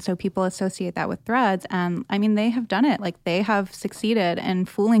image. And so people associate that with threads. And I mean, they have done it. Like they have succeeded in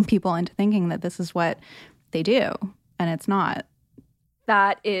fooling people into thinking that this is what they do. And it's not.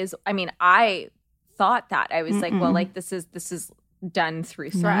 That is, I mean, I thought that. I was like, well, like this is done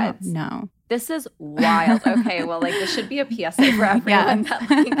through threads. No. This is wild. Okay, well, like this should be a PSA for everyone. That,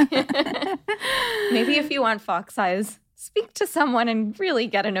 like, maybe if you want fox eyes, speak to someone and really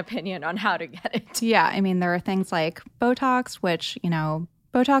get an opinion on how to get it. Yeah, I mean, there are things like Botox, which,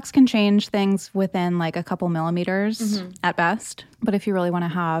 Botox can change things within like a couple millimeters at best. But if you really want to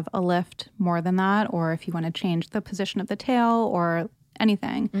have a lift more than that, or if you want to change the position of the tail or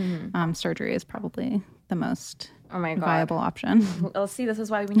anything, surgery is probably the most viable option. Well, see, this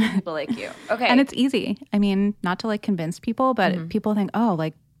is why we need people like you. Okay. And it's easy. I mean, not to like convince people, but people think, oh,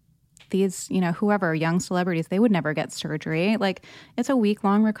 like these, whoever, young celebrities, they would never get surgery. Like it's a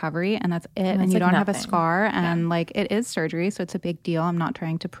week-long recovery and that's it. And you don't have a scar and like it is surgery. So it's a big deal. I'm not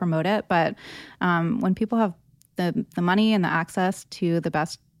trying to promote it. But when people have the money and the access to the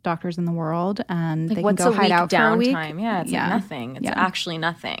best doctors in the world and like, they can go hide out for a week. Yeah, it's like nothing. It's actually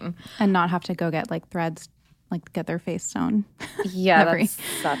nothing. And not have to go get like threads, like get their face sewn. Yeah,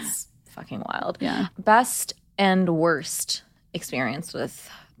 that's fucking wild. Yeah. Best and worst experience with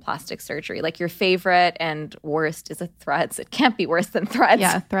plastic surgery, like your favorite and worst is threads. It can't be worse than threads.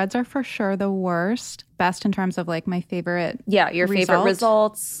 Yeah, threads are for sure the worst. Best in terms of like my favorite. Yeah, your favorite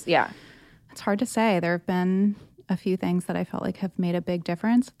results. Yeah. It's hard to say. There have been a few things that I felt like have made a big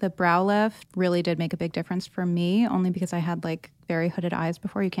difference. The brow lift really did make a big difference for me, only because I had like very hooded eyes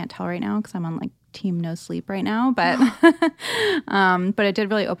before. You can't tell right now because I'm on like team no sleep right now, but it did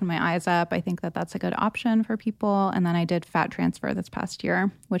really open my eyes up. I think that that's a good option for people. And then I did fat transfer this past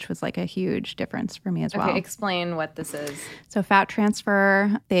year, which was like a huge difference for me as well. Okay, explain what this is. So fat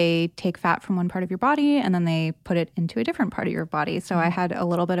transfer, they take fat from one part of your body and then they put it into a different part of your body. So I had a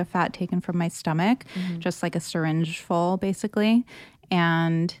little bit of fat taken from my stomach, just like a syringe full basically.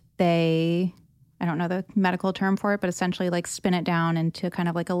 And I don't know the medical term for it, but essentially like spin it down into kind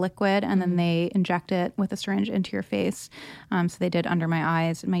of like a liquid, and then they inject it with a syringe into your face. So they did under my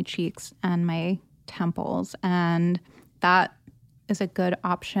eyes, my cheeks, and my temples. And that is a good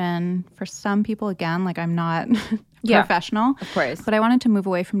option for some people. Again, like I'm not professional, of course, but I wanted to move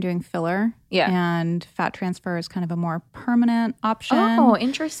away from doing filler. Yeah. And fat transfer is kind of a more permanent option. Oh,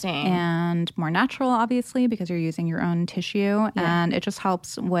 interesting. And more natural, obviously, because you're using your own tissue. Yeah. And it just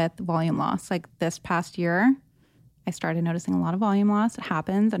helps with volume loss. Like this past year, I started noticing a lot of volume loss. It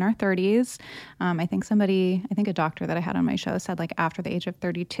happens in our 30s. I think a doctor that I had on my show said like after the age of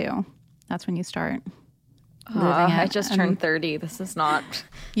 32, that's when you start losing it. I just turned 30. This is not...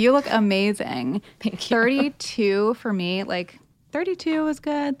 You look amazing. Thank you. 32 for me, like 32 was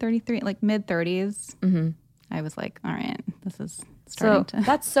good. 33, like mid 30s. Mm-hmm. I was like, all right, this is starting to...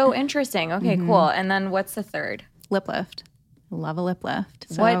 That's so interesting. Okay, cool. And then what's the third? Lip lift. Love a lip lift.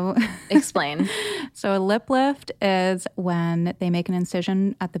 So, what? Explain. So a lip lift is when they make an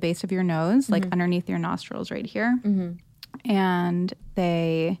incision at the base of your nose, like underneath your nostrils right here. And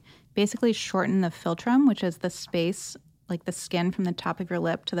they basically shorten the philtrum, which is the space, like the skin from the top of your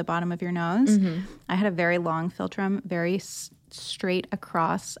lip to the bottom of your nose. I had a very long philtrum, very straight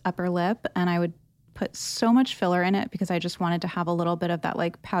across upper lip, and I would put so much filler in it because I just wanted to have a little bit of that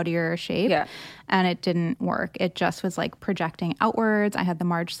like poutier shape. Yeah. And it didn't work. It just was like projecting outwards. I had the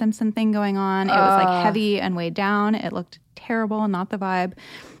Marge Simpson thing going on. It was like heavy and weighed down. It looked terrible, not the vibe.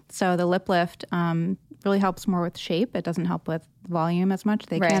 So the lip lift really helps more with shape. It doesn't help with volume as much.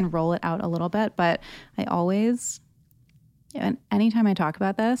 They can roll it out a little bit, but I always, and anytime I talk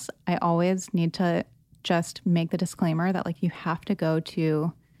about this, I always need to just make the disclaimer that like you have to go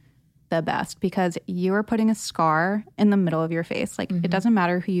to the best, because you are putting a scar in the middle of your face. Like it doesn't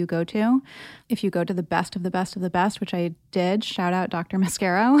matter who you go to. If you go to the best of the best of the best, which I did, shout out Dr.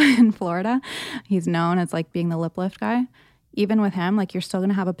 Mascaro in Florida. He's known as like being the lip lift guy. Even with him, like you're still going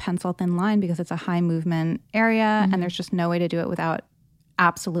to have a pencil thin line because it's a high movement area and there's just no way to do it without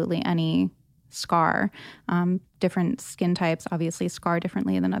absolutely any scar. Different skin types obviously scar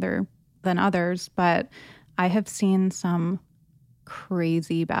differently than others, but I have seen some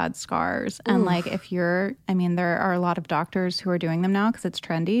crazy bad scars. And like there are a lot of doctors who are doing them now because it's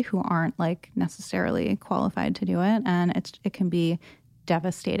trendy, who aren't like necessarily qualified to do it, and it can be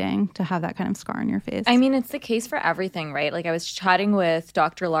devastating to have that kind of scar on your face. I mean, it's the case for everything, right? Like I was chatting with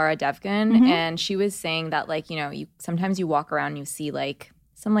Dr. Lorre Devgan, and she was saying that like, sometimes you walk around and you see like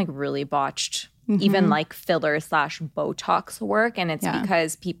some like really botched even like filler / Botox work. And it's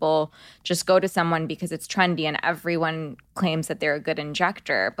because people just go to someone because it's trendy and everyone claims that they're a good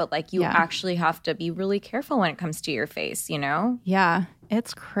injector. But like you actually have to be really careful when it comes to your face, Yeah,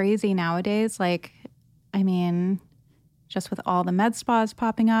 it's crazy nowadays. Like, I mean, just with all the med spas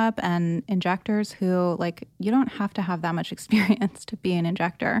popping up and injectors who, like, you don't have to have that much experience to be an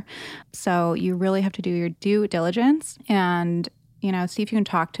injector. So you really have to do your due diligence and, see if you can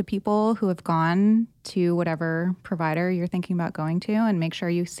talk to people who have gone to whatever provider you're thinking about going to, and make sure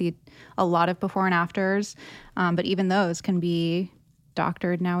you see a lot of before and afters. But even those can be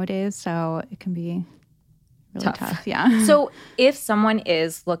doctored nowadays, so it can be really tough. Yeah. So if someone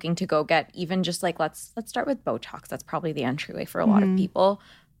is looking to go get even just like, let's start with Botox. That's probably the entryway for a lot of people.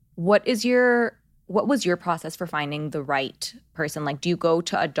 What was your process for finding the right person? Like, do you go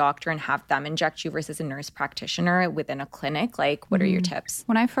to a doctor and have them inject you versus a nurse practitioner within a clinic? Like, what are your tips?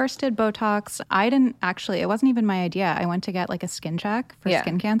 When I first did Botox, it wasn't even my idea. I went to get like a skin check for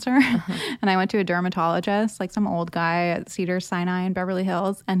skin cancer. And I went to a dermatologist, like some old guy at Cedars-Sinai in Beverly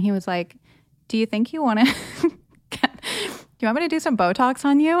Hills. And he was like, do you think you want to do you want me to do some Botox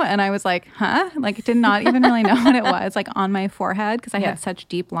on you? And I was like, huh? Like, did not even really know what it was, like on my forehead, because I had such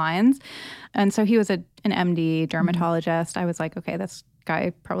deep lines. And so he was an MD dermatologist. I was like, okay, this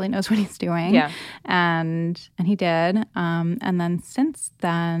guy probably knows what he's doing. Yeah. And he did. And then since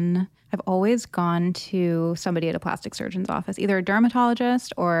then, I've always gone to somebody at a plastic surgeon's office, either a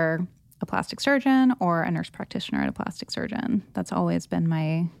dermatologist or a plastic surgeon or a nurse practitioner at a plastic surgeon. That's always been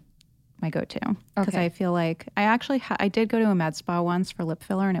my go-to, because I feel like I did go to a med spa once for lip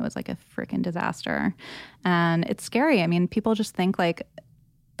filler, and it was like a freaking disaster. And it's scary. I mean, people just think like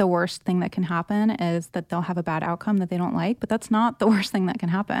the worst thing that can happen is that they'll have a bad outcome that they don't like, but that's not the worst thing that can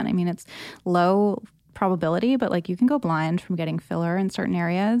happen. I mean, it's low probability, but like you can go blind from getting filler in certain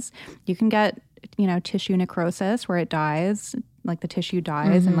areas. You can get, tissue necrosis where it dies, like the tissue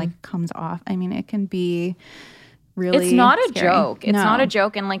dies and like comes off. I mean, it can be really It's not a scary. joke. It's No. not a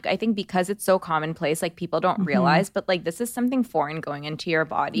joke. And like, I think because it's so commonplace, like people don't realize, but like this is something foreign going into your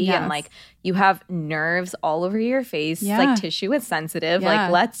body. Yes. And like you have nerves all over your face. Yeah. Like tissue is sensitive. Yeah.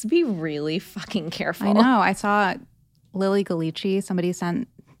 Like let's be really fucking careful. I know. I saw Lily Galici, somebody sent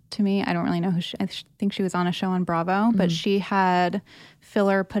to me. I don't really know who I think she was on a show on Bravo, but she had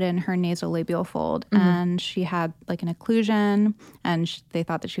filler put in her nasolabial fold and she had like an occlusion and they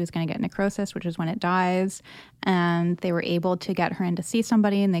thought that she was going to get necrosis, which is when it dies. And they were able to get her in to see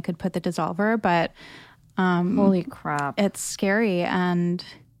somebody and they could put the dissolver, but Holy crap. it's scary. And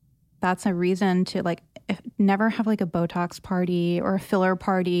that's a reason to like never have like a Botox party or a filler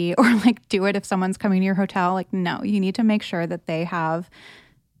party or like do it if someone's coming to your hotel. Like, no, you need to make sure that they have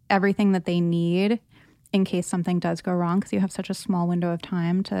everything that they need in case something does go wrong because you have such a small window of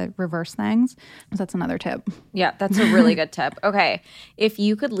time to reverse things. So that's another tip. Yeah, that's a really good tip. Okay. If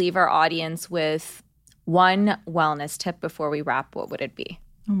you could leave our audience with one wellness tip before we wrap, what would it be?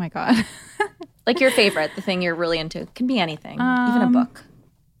 Oh my God. Like your favorite, the thing you're really into. It can be anything, even a book.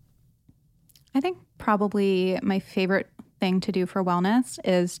 I think probably my favorite thing to do for wellness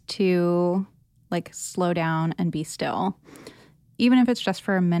is to like slow down and be still. Even if it's just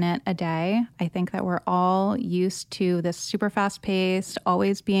for a minute a day, I think that we're all used to this super fast pace,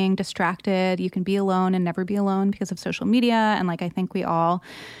 always being distracted. You can be alone and never be alone because of social media. And like, I think we all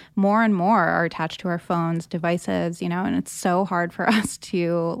more and more are attached to our phones, devices, you know, and it's so hard for us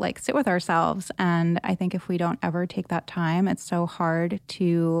to like sit with ourselves. And I think if we don't ever take that time, it's so hard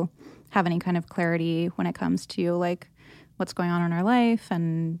to have any kind of clarity when it comes to like what's going on in our life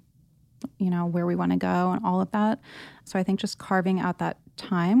and you know, where we want to go and all of that. So I think just carving out that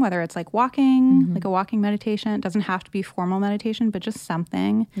time, whether it's like walking, like a walking meditation, it doesn't have to be formal meditation, but just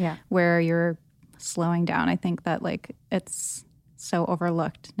something where you're slowing down. I think that like it's so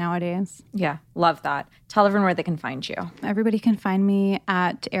overlooked nowadays. Yeah, love that. Tell everyone where they can find you. Everybody can find me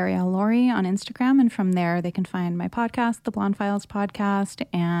at Arielle Lorre on Instagram. And from there, they can find my podcast, The Blonde Files Podcast,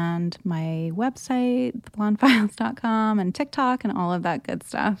 and my website, theblondefiles.com, and TikTok and all of that good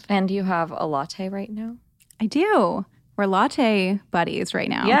stuff. And you have a latte right now? I do. We're latte buddies right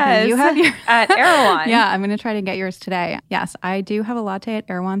now. Yes. You have your at Erewhon. Yeah, I'm going to try to get yours today. Yes, I do have a latte at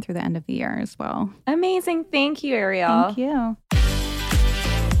Erewhon through the end of the year as well. Amazing. Thank you, Arielle. Thank you.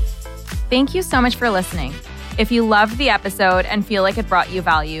 Thank you so much for listening. If you loved the episode and feel like it brought you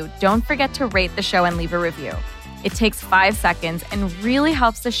value, don't forget to rate the show and leave a review. It takes 5 seconds and really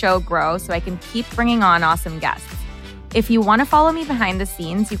helps the show grow so I can keep bringing on awesome guests. If you want to follow me behind the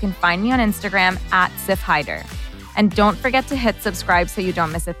scenes, you can find me on Instagram at SifHider. And don't forget to hit subscribe so you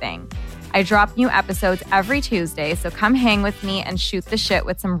don't miss a thing. I drop new episodes every Tuesday, so come hang with me and shoot the shit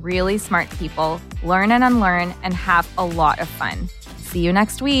with some really smart people, learn and unlearn, and have a lot of fun. See you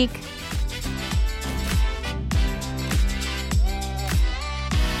next week.